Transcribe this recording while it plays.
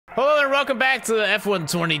Hello there, welcome back to the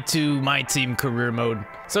F122 My Team Career Mode.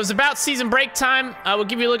 So it's about season break time. We'll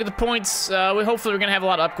give you a look at the points. Hopefully we're gonna have a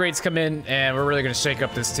lot of upgrades come in, and we're really gonna shake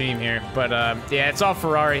up this team here. But yeah, it's all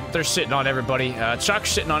Ferrari. They're shitting on everybody.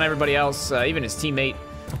 Chuck's shitting on everybody else, even his teammate.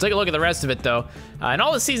 We'll take a look at the rest of it though. And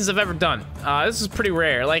all the seasons I've ever done, this is pretty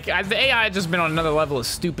rare. Like, the AI has just been on another level of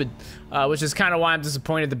stupid, which is kind of why I'm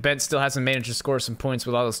disappointed that Ben still hasn't managed to score some points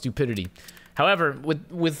with all the stupidity. However,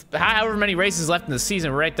 with however many races left in the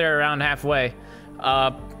season, we're right there around halfway.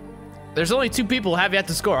 There's only two people who have yet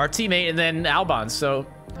to score, our teammate and then Albon. So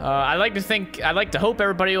I'd like to hope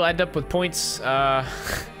everybody will end up with points.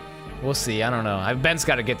 We'll see, I don't know. Ben's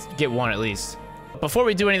got to get one at least. Before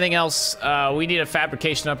we do anything else, we need a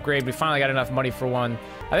fabrication upgrade. We finally got enough money for one.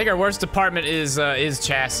 I think our worst department is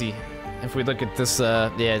chassis. If we look at this, yeah,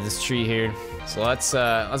 this tree here. So let's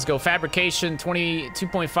go fabrication,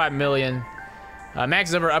 22.5 million.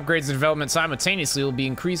 Max number of upgrades and development simultaneously will be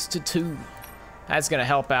increased to 2. That's gonna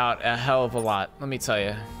help out a hell of a lot, let me tell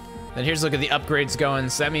you. Then here's a look at the upgrades going.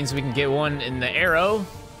 So that means we can get one in the aero. All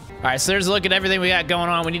right, so there's a look at everything we got going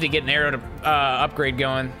on. We need to get an aero to upgrade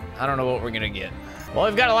going. I don't know what we're gonna get. Well,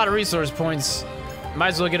 we've got a lot of resource points. Might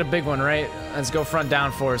as well get a big one, right? Let's go front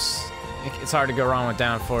downforce. It's hard to go wrong with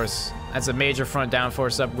downforce. That's a major front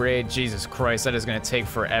downforce upgrade. Jesus Christ, that is gonna take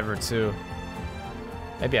forever too.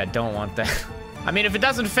 Maybe I don't want that. I mean, if it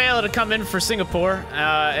doesn't fail, it'll come in for Singapore,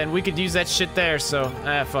 and we could use that shit there, so,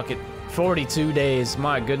 fuck it. 42 days,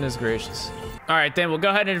 my goodness gracious. All right, then we'll go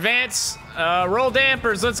ahead and advance. Roll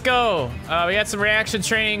dampers, let's go. We got some reaction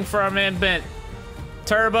training for our man Bent.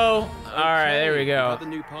 Turbo, all right, there we go.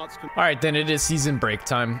 All right, then it is season break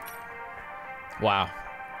time. Wow. All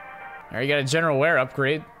right, you got a general wear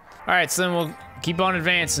upgrade. All right, so then we'll keep on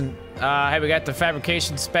advancing. Hey, we got the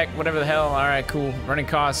fabrication spec, whatever the hell. All right, cool. Running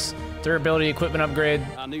costs, durability, equipment upgrade.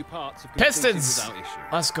 Our new parts Pistons.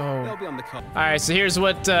 Let's go. All right, so here's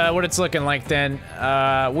what it's looking like then.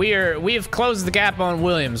 We have closed the gap on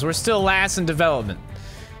Williams. We're still last in development.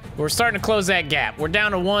 We're starting to close that gap. We're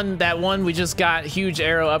down to one. That one we just got, huge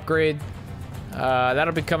aero upgrade.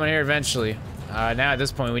 That'll be coming here eventually. Now at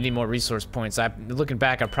this point, we need more resource points. Looking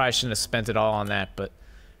back, I probably shouldn't have spent it all on that, but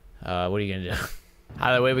what are you gonna do?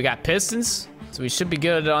 Either way, we got pistons, so we should be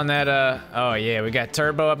good on that. Oh yeah, we got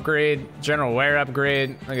turbo upgrade, general wear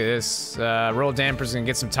upgrade. Look at this. Roll dampers and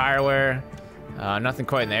get some tire wear. Nothing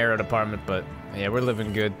quite in the aero department, but yeah, we're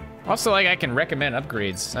living good. Also, like, I can recommend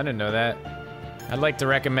upgrades. I didn't know that. I'd like to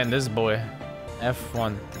recommend this boy.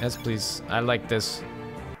 F1, yes please. I like this.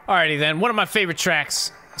 Alrighty then, one of my favorite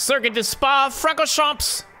tracks. Circuit de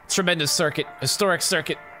Spa-Francorchamps. Tremendous circuit, historic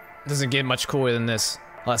circuit. Doesn't get much cooler than this.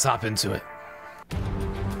 Let's hop into it.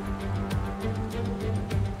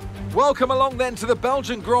 Welcome along then to the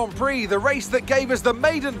Belgian Grand Prix, the race that gave us the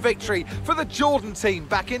maiden victory for the Jordan team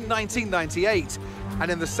back in 1998.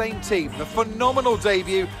 And in the same team, the phenomenal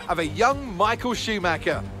debut of a young Michael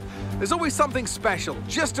Schumacher. There's always something special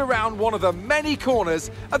just around one of the many corners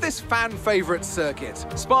of this fan-favourite circuit.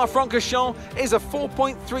 Spa-Francorchamps is a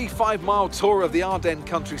 4.35-mile tour of the Ardennes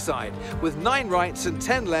countryside, with 9 rights and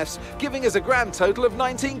 10 lefts, giving us a grand total of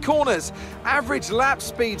 19 corners. Average lap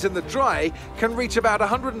speeds in the dry can reach about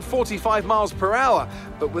 145 miles per hour,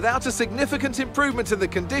 but without a significant improvement in the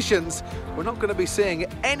conditions, we're not going to be seeing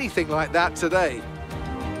anything like that today.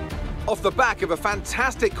 Off the back of a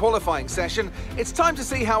fantastic qualifying session, it's time to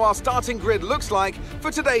see how our starting grid looks like for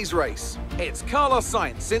today's race. It's Carlos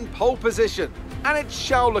Sainz in pole position, and it's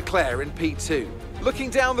Charles Leclerc in P2. Looking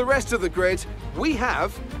down the rest of the grid, we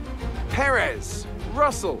have Perez,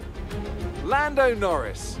 Russell, Lando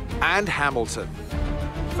Norris, and Hamilton.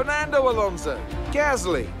 Fernando Alonso,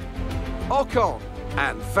 Gasly, Ocon,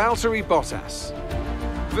 and Valtteri Bottas.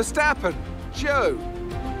 Verstappen, Joe,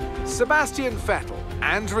 Sebastian Vettel,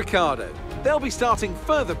 and Ricciardo. They'll be starting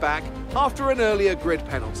further back after an earlier grid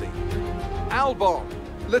penalty. Albon,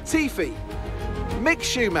 Latifi, Mick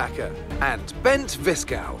Schumacher, and Bent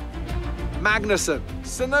Viscal. Magnussen,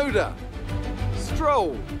 Tsunoda,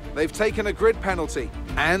 Stroll, they've taken a grid penalty,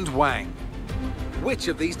 and Wang. Which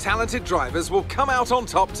of these talented drivers will come out on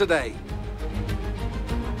top today?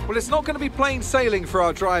 Well, it's not going to be plain sailing for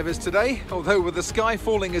our drivers today, although with the sky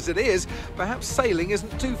falling as it is, perhaps sailing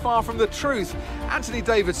isn't too far from the truth. Anthony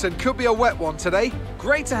Davidson could be a wet one today.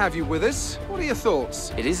 Great to have you with us. What are your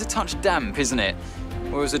thoughts? It is a touch damp, isn't it?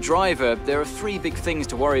 Well, as a driver, there are 3 big things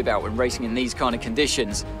to worry about when racing in these kind of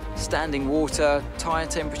conditions: standing water, tyre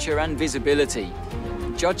temperature, and visibility.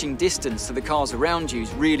 Judging distance to the cars around you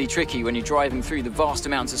is really tricky when you're driving through the vast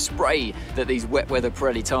amounts of spray that these wet weather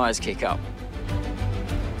Pirelli tyres kick up.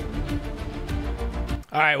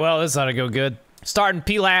 All right, well, this ought to go good. Starting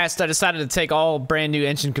P last, I decided to take all brand new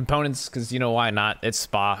engine components because, you know, why not? It's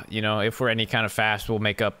Spa. You know, if we're any kind of fast, we'll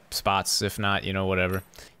make up spots. If not, you know, whatever.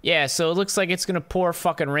 Yeah, so it looks like it's going to pour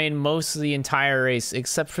fucking rain most of the entire race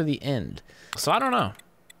except for the end. So I don't know.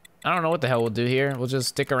 I don't know what the hell we'll do here. We'll just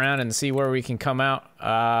stick around and see where we can come out.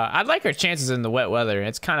 I'd like our chances in the wet weather.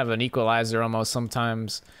 It's kind of an equalizer almost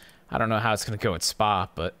sometimes. I don't know how it's going to go at Spa,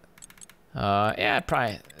 but yeah,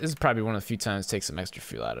 this is probably one of the few times to take some extra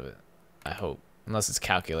fuel out of it. I hope. Unless it's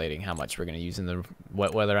calculating how much we're going to use in the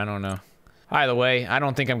wet weather. I don't know. Either way, I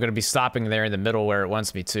don't think I'm going to be stopping there in the middle where it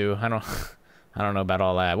wants me to. I don't know about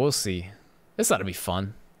all that. We'll see. This ought to be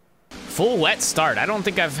fun. Full wet start. I don't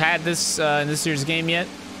think I've had this in this year's game yet.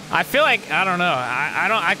 I feel like, I don't know.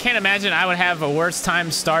 I can't imagine I would have a worse time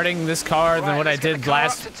starting this car than what I did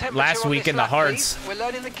last week in the hards. We're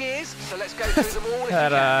learning the gears, so let's go through them all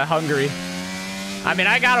at Hungary. I mean,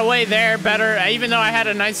 I got away there better, even though I had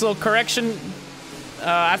a nice little correction.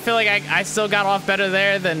 I feel like I still got off better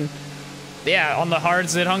there than, yeah, on the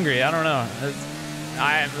hards at Hungary. I don't know.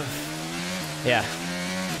 Yeah.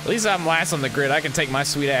 At least I'm last on the grid. I can take my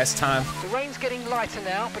sweet ass time. The rain's getting lighter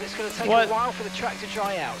now, but it's going to take a while for the track to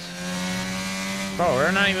dry out. Bro,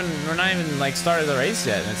 we're not even like started the race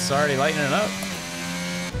yet, and it's already lightening up.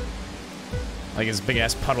 Like this big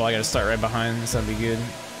ass puddle I gotta start right behind. This would be good.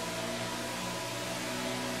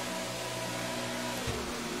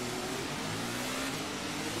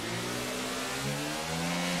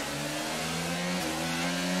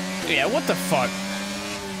 Yeah, what the fuck?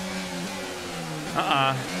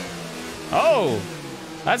 Oh,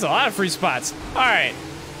 that's a lot of free spots. All right.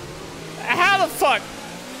 How the fuck?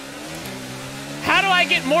 How do I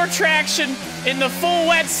get more traction in the full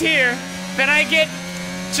wets here than I get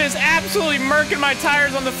just absolutely murking my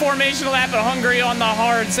tires on the formation lap at Hungary on the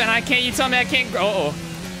hards, and I can't, you tell me I can't, oh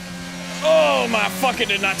my fucking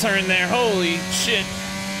did not turn there. Holy shit.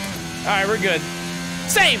 All right, we're good.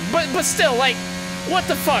 Same, but still, like, what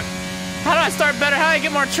the fuck? How do I start better? How do I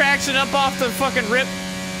get more traction up off the fucking rip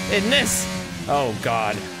in this? Oh,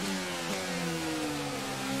 God.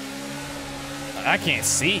 I can't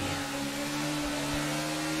see.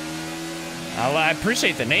 I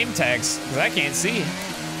appreciate the name tags, because I can't see.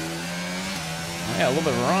 I got a little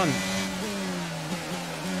bit of a run.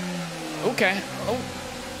 Okay. Oh,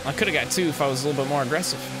 I could have got 2 if I was a little bit more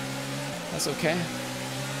aggressive. That's okay.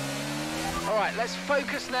 All right, let's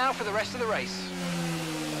focus now for the rest of the race.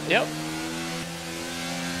 Yep.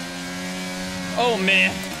 Oh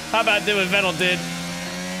man, how about do what Vettel did?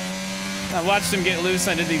 I watched him get loose,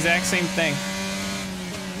 I did the exact same thing.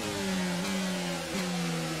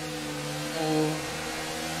 Oh.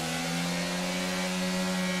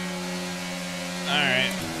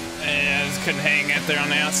 Alright. Yeah, I just couldn't hang out there on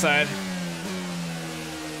the outside.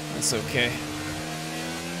 That's okay.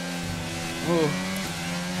 Ooh.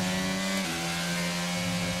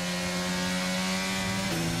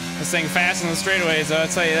 This thing fast on the straightaways, I'll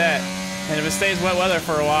tell you that. And if it stays wet weather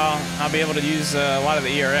for a while, I'll be able to use a lot of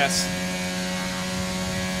the ERS.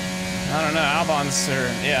 I don't know,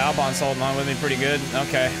 Albon's holding on with me pretty good.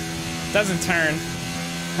 Okay. Doesn't turn.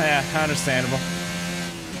 Yeah, understandable.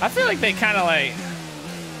 I feel like they kind of like,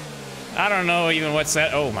 I don't know even what's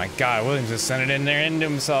that. Oh my God, Williams just sent it in there into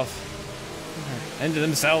himself. Into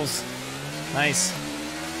themselves. Nice.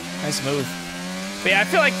 Nice move. But yeah, I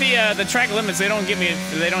feel like the track limits, they don't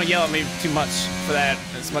yell at me too much for that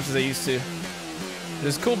as much as they used to.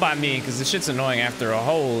 It's cool by me, because the shit's annoying after a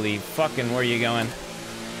holy fucking where you going.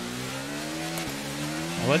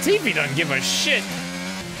 Latifi doesn't give a shit.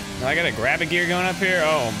 I got a grab a gear going up here.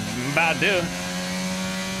 Oh, I'm about to do.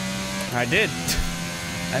 I did.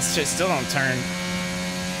 That shit still don't turn.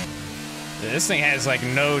 This thing has like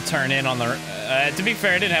no turn in on the, to be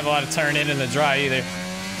fair, it didn't have a lot of turn in the dry either.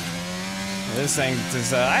 This thing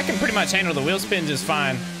is, I can pretty much handle the wheel spin just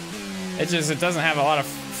fine. It doesn't have a lot of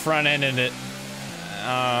front end in it.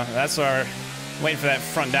 That's why we're waiting for that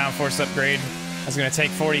front downforce upgrade. That's gonna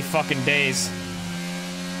take 40 fucking days.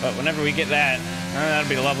 But whenever we get that, that'll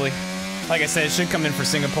be lovely. Like I said, it should come in for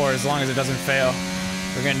Singapore as long as it doesn't fail.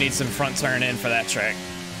 We're gonna need some front turn in for that track.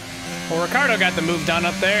 Well, Ricardo got the move done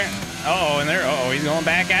up there. Uh-oh, and there, uh-oh, he's going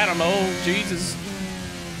back at him. Oh, Jesus.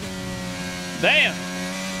 Damn.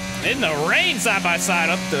 In the rain, side by side,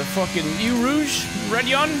 up the fucking Eau Rouge,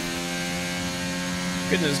 Redion.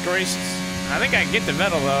 Goodness gracious. I think I can get to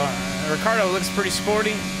Vettel, though. Ricardo looks pretty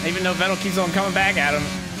sporty, even though Vettel keeps on coming back at him.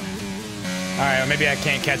 All right, well, maybe I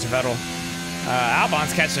can't catch Vettel.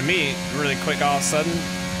 Albon's catching me really quick all of a sudden.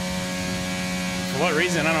 For what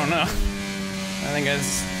reason, I don't know. I think I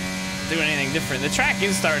was doing anything different. The track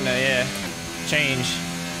is starting to, yeah, change.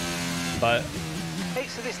 But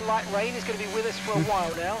So this light rain is going to be with us for a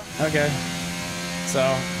while now. Okay. So,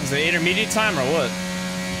 is it intermediate time or what?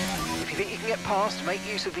 If you think you can get past, make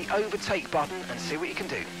use of the overtake button and see what you can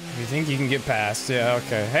do. You think you can get past? Yeah,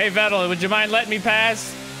 okay. Hey, Vettel, would you mind letting me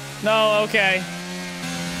pass? No, okay.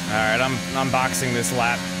 All right, I'm boxing this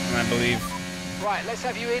lap, I believe. Right, let's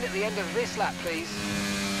have you in at the end of this lap, please.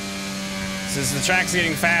 Since the track's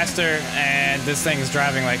getting faster and this thing's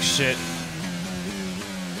driving like shit.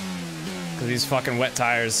 Cause these fucking wet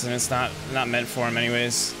tires, and it's not meant for them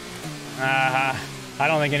anyways. I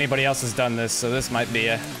don't think anybody else has done this, so this might be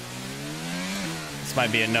a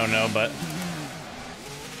no-no, but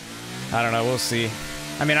I don't know, we'll see.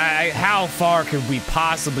 I mean, how far could we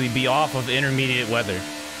possibly be off of intermediate weather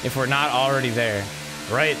if we're not already there,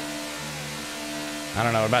 right? I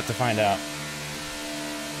don't know, we're about to find out.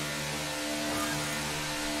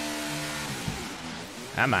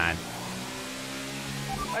 Come on.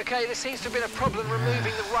 Okay, there seems to have been a problem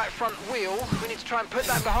removing the right front wheel. We need to try and put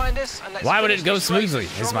that behind us. And let's Why would it go smoothly,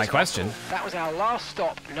 is my question. That was our last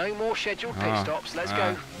stop. No more scheduled pit stops. Let's go.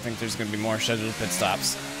 I think there's going to be more scheduled pit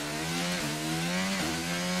stops.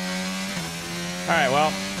 Alright,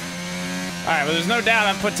 well, there's no doubt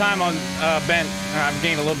I've put time on Bent. I've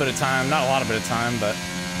gained a little bit of time. Not a lot of bit of time, but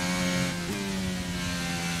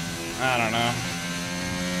I don't know.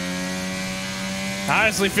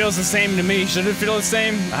 Honestly, feels the same to me. Should it feel the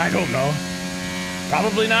same? I don't know.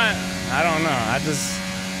 Probably not. I don't know. It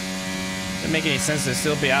doesn't make any sense to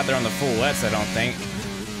still be out there on the full wets, I don't think.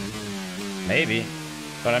 Maybe.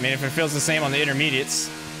 But I mean, if it feels the same on the intermediates,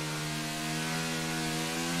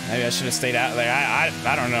 maybe I should have stayed out there.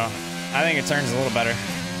 I don't know. I think it turns a little better.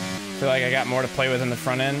 I feel like I got more to play with in the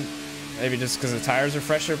front end. Maybe just because the tires are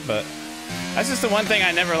fresher, but that's just the one thing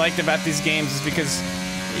I never liked about these games, is because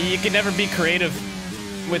you can never be creative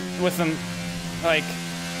with them. Like,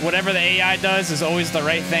 whatever the AI does is always the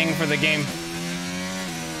right thing for the game.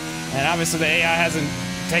 And obviously the AI hasn't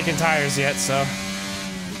taken tires yet, so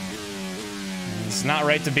it's not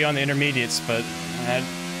right to be on the intermediates, but it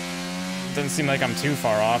doesn't seem like I'm too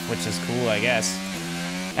far off, which is cool, I guess.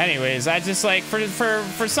 Anyways, I just like,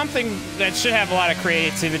 for something that should have a lot of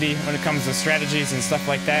creativity when it comes to strategies and stuff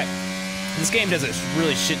like that, this game does a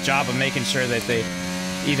really shit job of making sure that they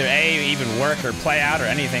either even work or play out or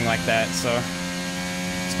anything like that. So,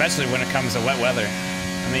 especially when it comes to wet weather.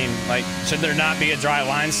 I mean, like, should there not be a dry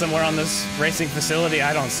line somewhere on this racing facility?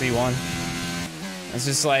 I don't see one. It's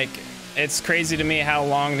just like, it's crazy to me how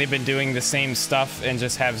long they've been doing the same stuff and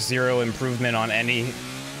just have zero improvement on any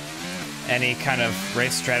kind of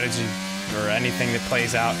race strategy or anything that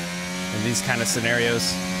plays out in these kind of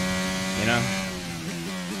scenarios, you know?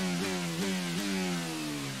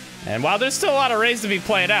 And while there's still a lot of race to be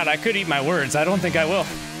played out, I could eat my words. I don't think I will.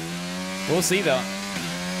 We'll see, though.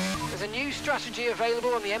 There's a new strategy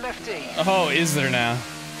available on the MFD. Oh, is there now?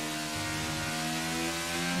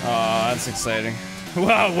 Oh, that's exciting.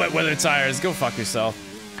 Wow, wet weather tires. Go fuck yourself.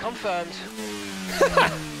 Confirmed.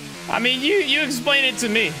 I mean, you explain it to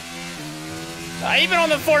me. Even on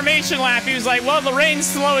the formation lap, he was like, well, the rain's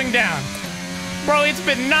slowing down. Bro, it's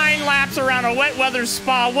been 9 laps around a wet weather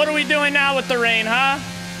spa. What are we doing now with the rain, huh?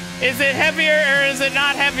 Is it heavier or is it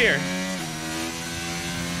not heavier?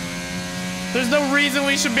 There's no reason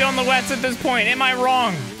we should be on the wets at this point. Am I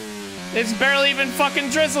wrong? It's barely even fucking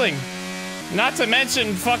drizzling. Not to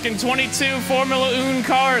mention fucking 22 Formula 1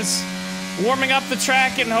 cars warming up the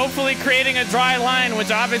track and hopefully creating a dry line,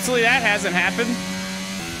 which obviously that hasn't happened.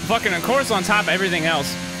 Fucking, of course, on top of everything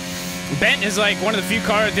else, Bent is like one of the few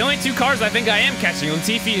cars, the only 2 cars I think I am catching,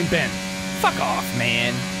 Latifi and Bent. Fuck off,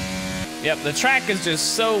 man. Yep, the track is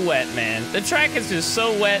just so wet, man. The track is just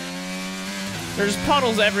so wet. There's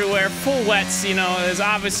puddles everywhere, full wets, you know, is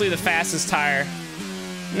obviously the fastest tire.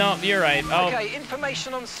 No, you're right. Oh. Okay,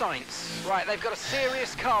 information on Sainz. Right, they've got a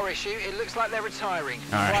serious car issue. It looks like they're retiring.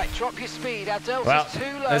 All right. Right, drop your speed. Our delta's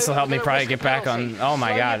too low. This will help me probably get back on. Oh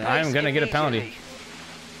my God, I'm gonna get a penalty.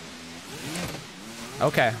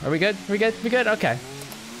 Okay, are we good? We good? Okay.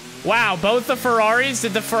 Wow, both the Ferraris?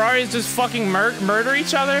 Did the Ferraris just fucking murder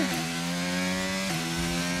each other?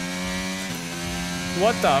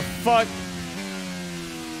 What the fuck?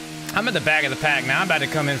 I'm at the back of the pack now. I'm about to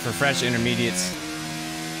come in for fresh intermediates.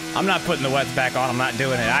 I'm not putting the wets back on. I'm not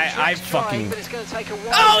doing it. I fucking... But it's gonna take a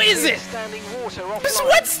while. Oh, is it? It's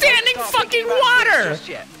wet-standing fucking water!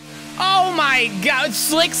 Oh my God,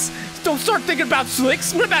 slicks! Don't start thinking about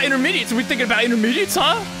slicks. What about intermediates? Are we thinking about intermediates,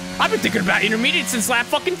 huh? I've been thinking about intermediates since lap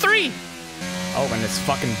fucking 3. Oh, and it's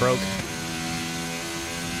fucking broke.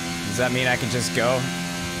 Does that mean I can just go?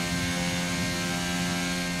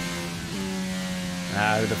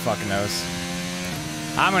 Who the fuck knows?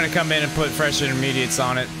 I'm gonna come in and put fresh intermediates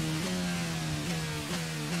on it.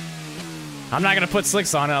 I'm not gonna put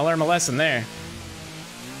slicks on it. I'll learn my lesson there.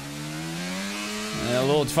 A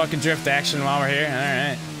little fucking drift action while we're here. All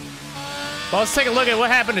right. Well, let's take a look at what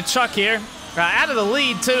happened to Chuck here. Out of the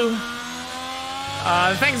lead too.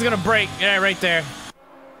 The thing's gonna break. Yeah, right there.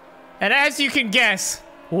 And as you can guess,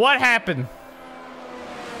 what happened?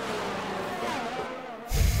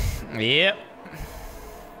 Yep.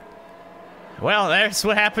 Well, there's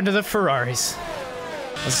what happened to the Ferraris.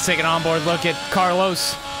 Let's take an onboard look at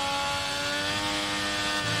Carlos.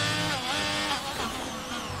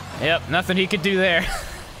 Yep, nothing he could do there.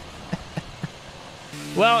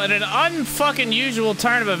 Well, in an unfucking usual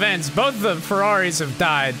turn of events, both the Ferraris have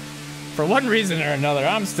died. For one reason or another,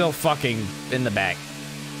 I'm still fucking in the back.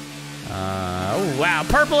 Oh, wow.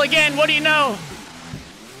 Purple again, what do you know?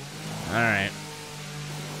 Alright.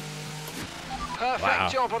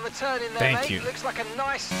 Perfect job on the turn in there, Thank mate. you. Looks like a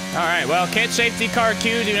nice... Alright, well, catch safety car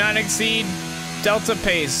Q, do not exceed Delta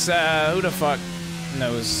pace. Who the fuck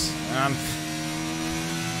knows?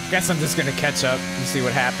 Guess I'm just gonna catch up and see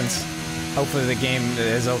what happens. Hopefully the game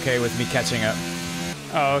is okay with me catching up.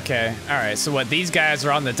 Oh, okay. Alright, so what, these guys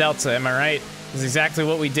are on the Delta, am I right? This is exactly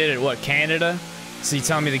what we did at, what, Canada? So you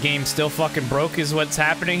telling me the game still fucking broke is what's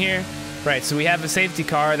happening here? Right, so we have a safety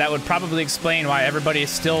car. That would probably explain why everybody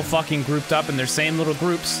is still fucking grouped up in their same little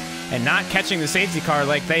groups and not catching the safety car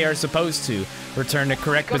like they are supposed to. Return to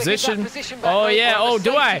correct position. Oh yeah, oh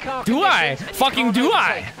do I? Do I? Fucking do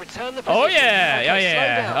I? Oh yeah, oh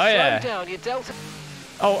yeah, oh yeah.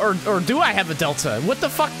 Oh, or do I have a Delta? What the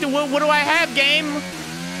fuck, what do I have, game?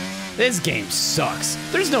 This game sucks.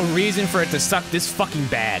 There's no reason for it to suck this fucking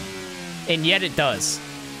bad. And yet it does.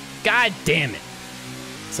 God damn it.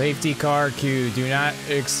 Safety car Q, do not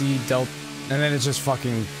exceed Delta. And then it just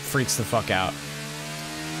fucking freaks the fuck out.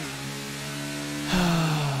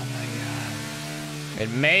 Oh my god. It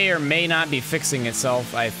may or may not be fixing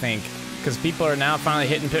itself, I think. Because people are now finally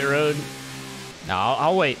hitting pit road. No,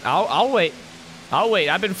 I'll wait. I'll wait. I'll wait.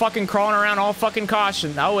 I've been fucking crawling around all fucking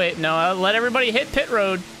caution. I'll wait. No, I'll let everybody hit pit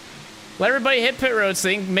road. Let everybody hit pit road so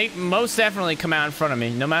they can most definitely come out in front of me,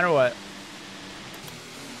 no matter what.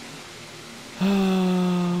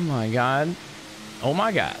 Oh my god. Oh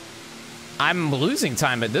my god. I'm losing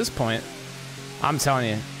time at this point. I'm telling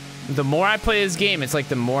you. The more I play this game, it's like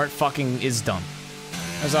the more it fucking is done.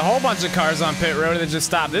 There's a whole bunch of cars on pit road that just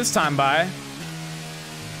stopped this time by.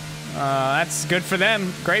 That's good for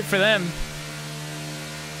them. Great for them.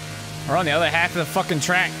 We're on the other half of the fucking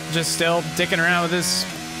track, just still dicking around with this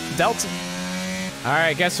Delta.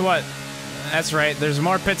 Alright, guess what? That's right, there's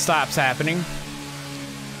more pit stops happening.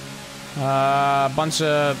 A bunch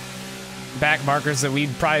of back markers that we'd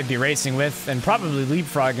probably be racing with and probably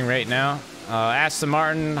leapfrogging right now. Aston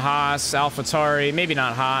Martin, Haas, AlphaTauri, maybe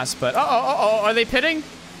not Haas, but are they pitting?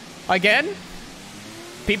 Again?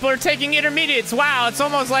 People are taking intermediates. Wow, it's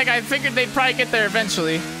almost like I figured they'd probably get there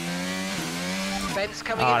eventually. Ben's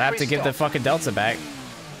coming I'd have to get the fucking Delta back.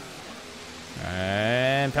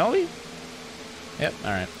 And penalty? Yep,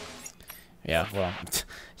 alright. Yeah, well,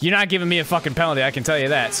 you're not giving me a fucking penalty, I can tell you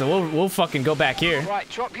that. So we'll fucking go back here. Right,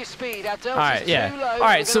 drop your speed. Our Delta's Alright, yeah. too low.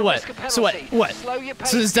 Alright, so what? So what? What? Slow your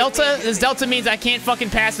pace So this Delta means I can't fucking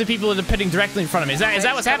pass the people that are pitting directly in front of me. Is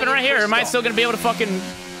that what's happening right here? Or am I still gonna be able to fucking...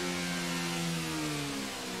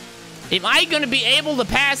 Am I gonna be able to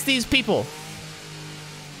pass these people?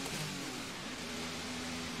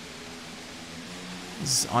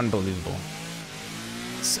 This is unbelievable.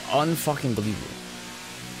 It's unfucking believable.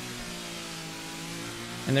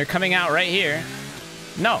 And they're coming out right here.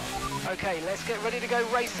 No. Okay, let's get ready to go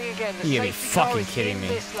racing again. The You gotta be safety car fucking is kidding in me.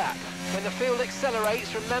 this lap. When the field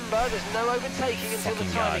accelerates, remember there's no overtaking until the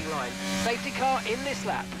Fucking timing God. line. Safety car in this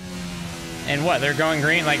lap. And what? They're going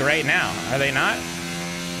green like right now. Are they not?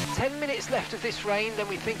 10 minutes left of this rain, then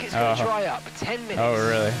we think it's going to dry up. 10 minutes. Oh,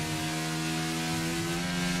 really?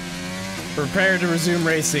 Prepare to resume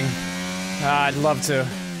racing. I'd love to.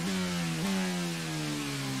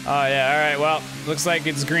 Oh, yeah, alright, well, looks like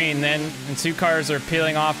it's green then. And two cars are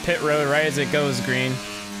peeling off pit road right as it goes green.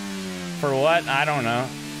 For what? I don't know.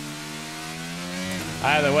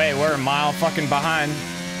 Either way, we're a mile fucking behind.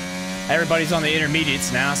 Everybody's on the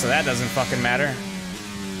intermediates now, so that doesn't fucking matter.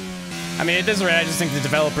 I mean, at this rate, I just think the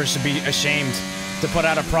developers should be ashamed to put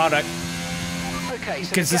out a product Okay,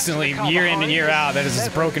 so consistently year in and year out that is as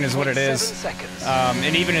broken as what it is.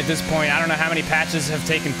 And even at this point, I don't know how many patches have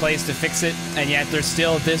taken place to fix it, and yet there's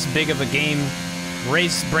still this big of a game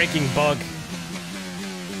race-breaking bug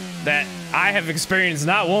that I have experienced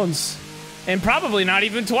not once, and probably not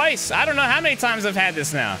even twice. I don't know how many times I've had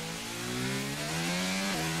this now.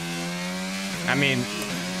 I mean,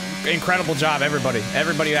 incredible job, everybody.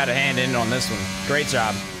 Everybody had a hand in on this one. Great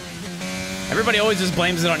job. Everybody always just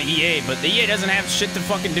blames it on EA, but the EA doesn't have shit to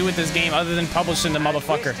fucking do with this game other than publishing the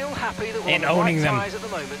motherfucker and owning them.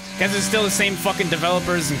 Because it's still the same fucking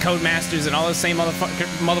developers and codemasters and all the same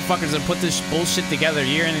motherfuckers that put this bullshit together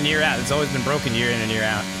year in and year out. It's always been broken year in and year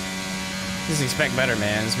out. Just expect better,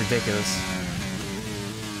 man. It's ridiculous.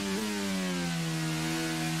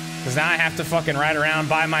 Because now I have to fucking ride around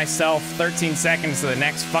by myself 13 seconds to the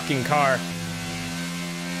next fucking car.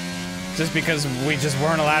 Just because we just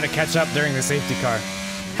weren't allowed to catch up during the safety car.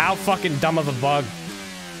 How fucking dumb of a bug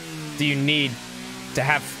do you need to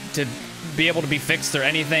have to be able to be fixed or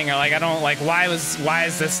anything? Or like, I don't, like, why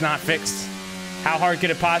is this not fixed? How hard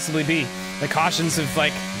could it possibly be? The cautions have,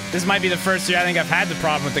 like, this might be the first year I think I've had the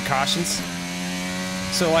problem with the cautions.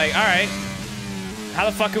 So, like, alright. How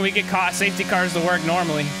the fuck can we get safety cars to work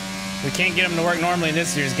normally? We can't get them to work normally in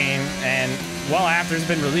this year's game, and well after it's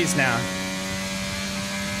been released now.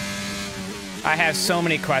 I have so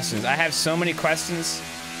many questions. I have so many questions,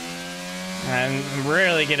 and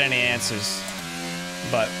rarely get any answers.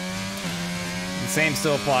 But the same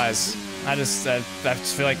still applies. I just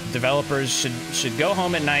feel like developers should go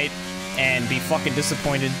home at night and be fucking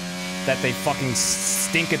disappointed that they fucking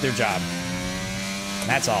stink at their job.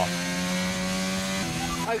 That's all.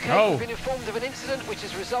 Okay, we've been informed of an incident which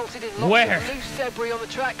has resulted in lots of loose debris on the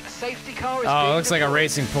track. A safety car is being it looks like a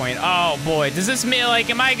racing point. Oh boy, does this mean, like,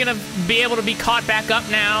 am I gonna be able to be caught back up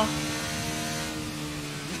now?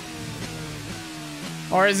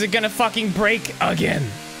 Or is it gonna fucking break again?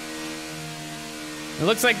 It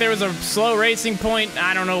looks like there was a slow racing point.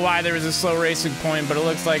 I don't know why there was a slow racing point, but it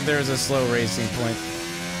looks like there was a slow racing point.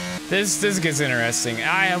 This gets interesting.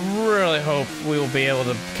 I really hope we will be able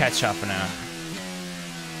to catch up now.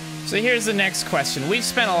 So here's the next question. We've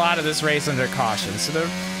spent a lot of this race under caution. So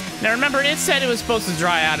now remember, it said it was supposed to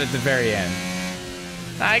dry out at the very end.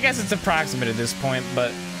 I guess it's approximate at this point,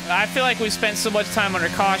 but I feel like we've spent so much time under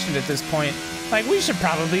caution at this point. Like, we should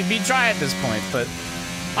probably be dry at this point, but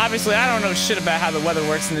obviously I don't know shit about how the weather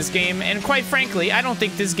works in this game, and quite frankly, I don't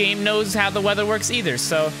think this game knows how the weather works either,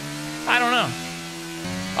 so I don't know.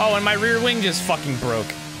 Oh, and my rear wing just fucking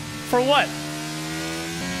broke. For what?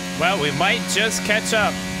 Well, we might just catch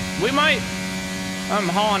up. We might. I'm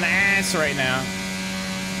hauling ass right now.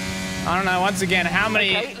 I don't know, once again, how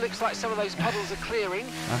many... Okay, looks like some of those puddles are clearing.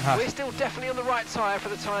 We're still definitely on the right tyre for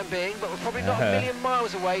the time being, but we're probably not a million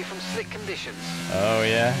miles away from slick conditions. Oh,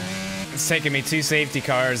 yeah. It's taken me 2 safety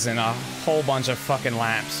cars and a whole bunch of fucking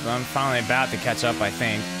laps. But I'm finally about to catch up, I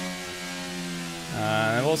think.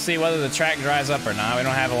 And we'll see whether the track dries up or not. We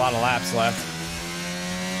don't have a lot of laps left.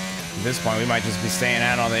 At this point, we might just be staying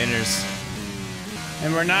out on the inners.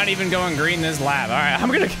 And we're not even going green this lap. All right,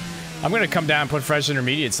 I'm gonna come down and put fresh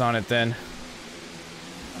intermediates on it then.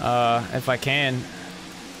 If I can.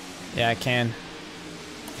 Yeah, I can.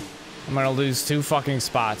 I'm gonna lose 2 fucking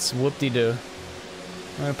spots. Whoop-de-doo.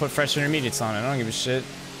 I'm gonna put fresh intermediates on it. I don't give a shit.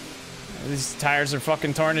 These tires are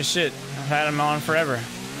fucking torn as shit. I've had them on forever.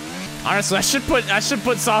 Honestly, I should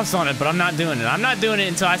put softs on it, but I'm not doing it. I'm not doing it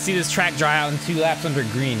until I see this track dry out in 2 laps under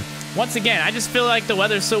green. Once again, I just feel like the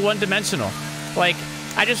weather's so one-dimensional. Like,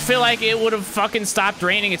 I just feel like it would have fucking stopped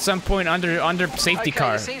raining at some point under safety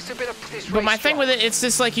car. But my thing with it, it's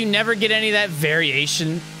just like you never get any of that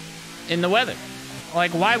variation in the weather.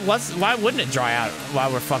 Like, why wouldn't it dry out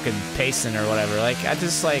while we're fucking pacing or whatever? Like,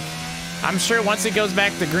 I'm sure once it goes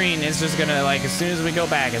back to green, it's just gonna, like, as soon as we go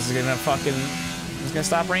back, it's gonna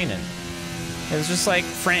stop raining. It was just like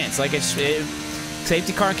France. Like,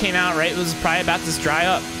 safety car came out, right? It was probably about to dry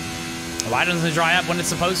up. Why doesn't it dry up when it's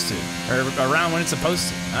supposed to? Or around when it's supposed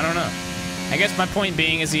to? I don't know. I guess my point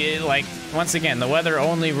being is, like, once again, the weather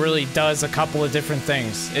only really does a couple of different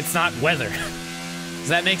things. It's not weather. Does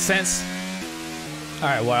that make sense?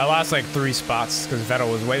 Alright, well, I lost like 3 spots because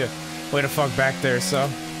Vettel was way to fuck back there, so.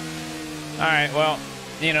 Alright, well,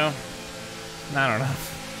 you know, I don't know.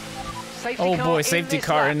 Oh boy, safety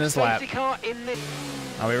car in this lap.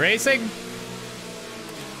 Are we racing?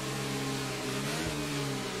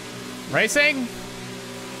 Racing?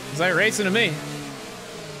 It's like racing to me.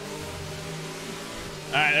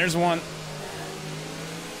 Alright, there's one.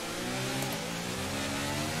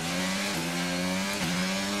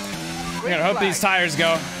 I gotta hope these tires go.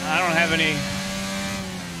 I don't have any.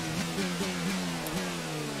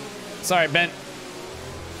 Sorry, bent.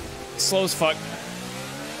 Slow as fuck.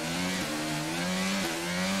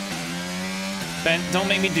 Ben, don't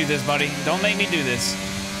make me do this, buddy. Don't make me do this.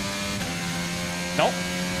 Nope.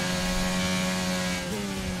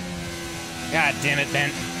 God damn it,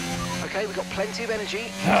 Ben. Okay, we've got plenty of energy.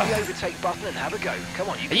 Hit the overtake button and have a go. Come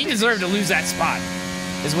on, you deserve to lose that spot,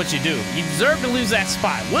 is what you do. You deserve to lose that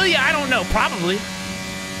spot. Will you? I don't know. Probably.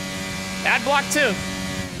 Ad block too.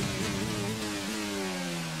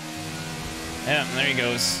 Yeah, there he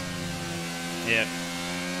goes. Yep.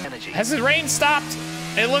 Energy. Has the rain stopped?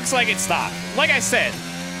 It looks like it stopped. Like I said,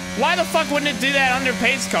 why the fuck wouldn't it do that under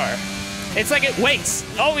pace car? It's like it waits.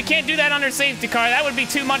 Oh, we can't do that under safety car. That would be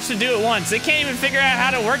too much to do at once. They can't even figure out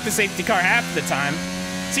how to work the safety car half the time.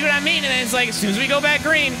 See what I mean? And then it's like, as soon as we go back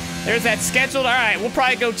green, there's that scheduled, all right, we'll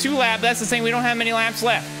probably go 2 laps. That's the thing, we don't have many laps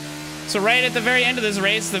left. So right at the very end of this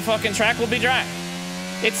race, the fucking track will be dry.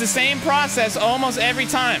 It's the same process almost every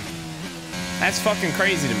time. That's fucking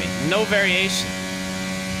crazy to me. No variation.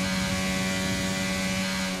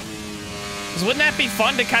 Wouldn't that be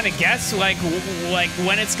fun to kind of guess, like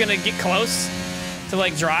when it's gonna get close to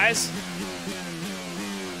like dries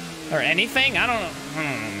or anything? I don't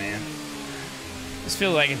know, man. I just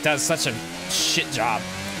feel like it does such a shit job.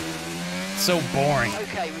 So boring.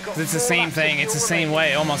 Okay, it's the same thing. It's the same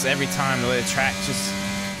way almost every time. The way the track just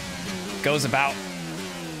goes about.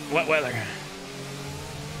 Wet weather.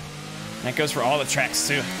 That goes for all the tracks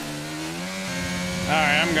too. All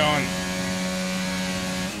right, I'm going.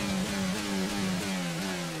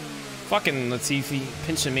 Fucking Latifi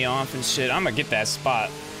pinching me off and shit. I'm gonna get that spot.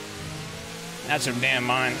 That's your damn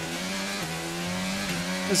mind.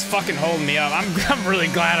 Just fucking holding me up. I'm really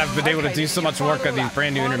glad I've been able to do so much work on these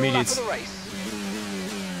brand new intermediates.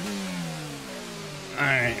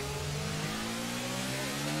 Alright.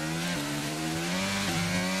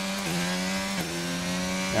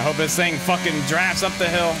 I hope this thing fucking drafts up the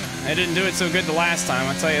hill. It didn't do it so good the last time,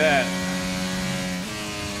 I'll tell you that.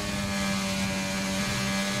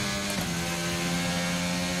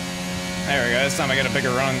 There we go, this time I get a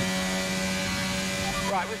bigger run.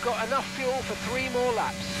 Right, we've got enough fuel for 3 more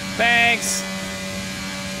laps. Thanks!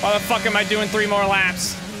 Why the fuck am I doing 3 more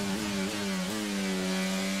laps?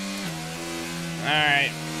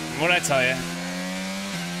 Alright, what'd I tell you?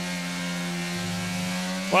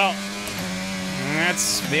 Well,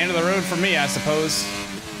 that's the end of the road for me, I suppose.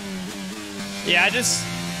 Yeah, I just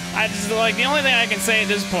like, the only thing I can say at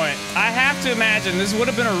this point, I have to imagine this would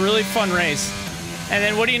have been a really fun race. And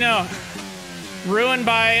then what do you know? Ruined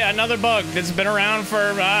by another bug that's been around for,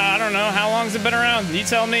 I don't know, how long's it been around? You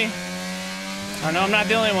tell me. I know I'm not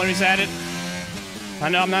the only one who's had it. I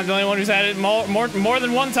know I'm not the only one who's had it more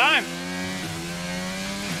than one time.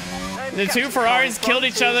 The 2 Ferraris killed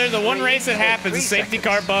each other. The one race that happens, the safety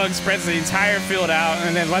car bug spreads the entire field out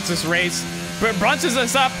and then lets us race. Brunches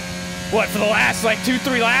us up, what, for the last, like,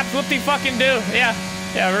 2-3 laps? Whoop-de-fucking-do.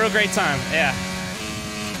 Yeah, real great time. Yeah.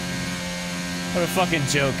 What a fucking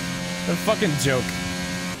joke. What a fucking joke.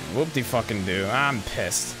 Whoop-de-fucking-do. I'm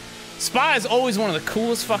pissed. Spa is always one of the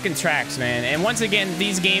coolest fucking tracks, man. And once again,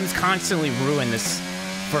 these games constantly ruin this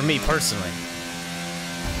for me personally.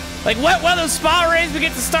 Like, wet weather Spa race, we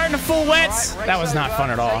get to start in the full wets. That was not fun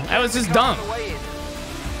at all. That was just dumb.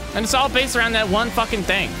 And it's all based around that one fucking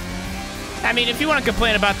thing. I mean, if you want to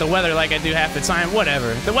complain about the weather like I do half the time,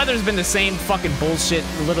 whatever. The weather's been the same fucking bullshit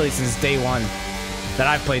literally since day 1 that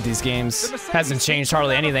I've played these games. Hasn't changed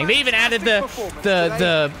hardly anything. They even added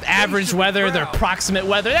the average weather, the approximate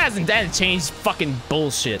weather. That hasn't changed fucking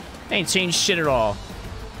bullshit. They ain't changed shit at all.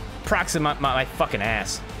 Approximate my fucking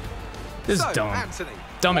ass. This is dumb.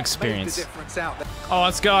 Dumb experience. Oh,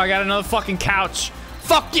 let's go. I got another fucking couch.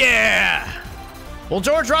 Fuck yeah! Well,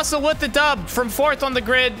 George Russell with the dub from 4th on the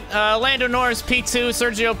grid. Lando Norris, P2.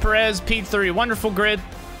 Sergio Perez, P3. Wonderful grid.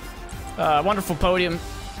 Wonderful podium.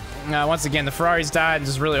 Once again, the Ferraris died and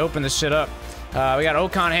just really opened this shit up. We got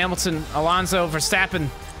Ocon, Hamilton, Alonso, Verstappen,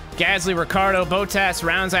 Gasly, Ricciardo, Bottas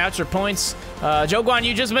rounds out your points. Joe Guan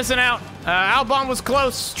Yu just missing out. Albon was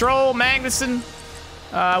close. Stroll, Magnussen.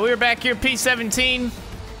 We were back here, P17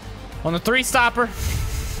 on the 3-stopper.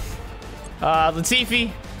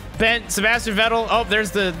 Latifi, Bent, Sebastian Vettel. Oh,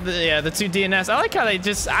 there's the 2 DNS. I like how they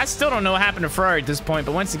just, I still don't know what happened to Ferrari at this point,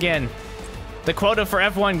 but once again, the quota for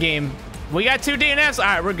F1 game, we got 2 DNFs. All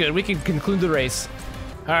right, we're good. We can conclude the race.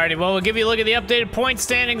 All righty, well, we'll give you a look at the updated point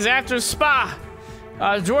standings after Spa.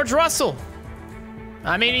 George Russell.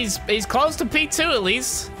 I mean, he's close to P2 at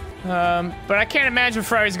least. But I can't imagine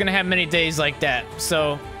Ferrari's going to have many days like that.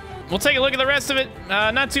 So we'll take a look at the rest of it.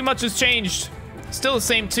 Not too much has changed. Still the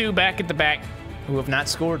same 2 back at the back who have not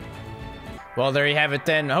scored. Well, there you have it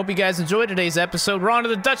then. I hope you guys enjoyed today's episode. We're on to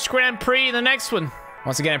the Dutch Grand Prix in the next one.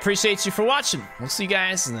 Once again, I appreciate you for watching. We'll see you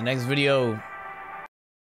guys in the next video.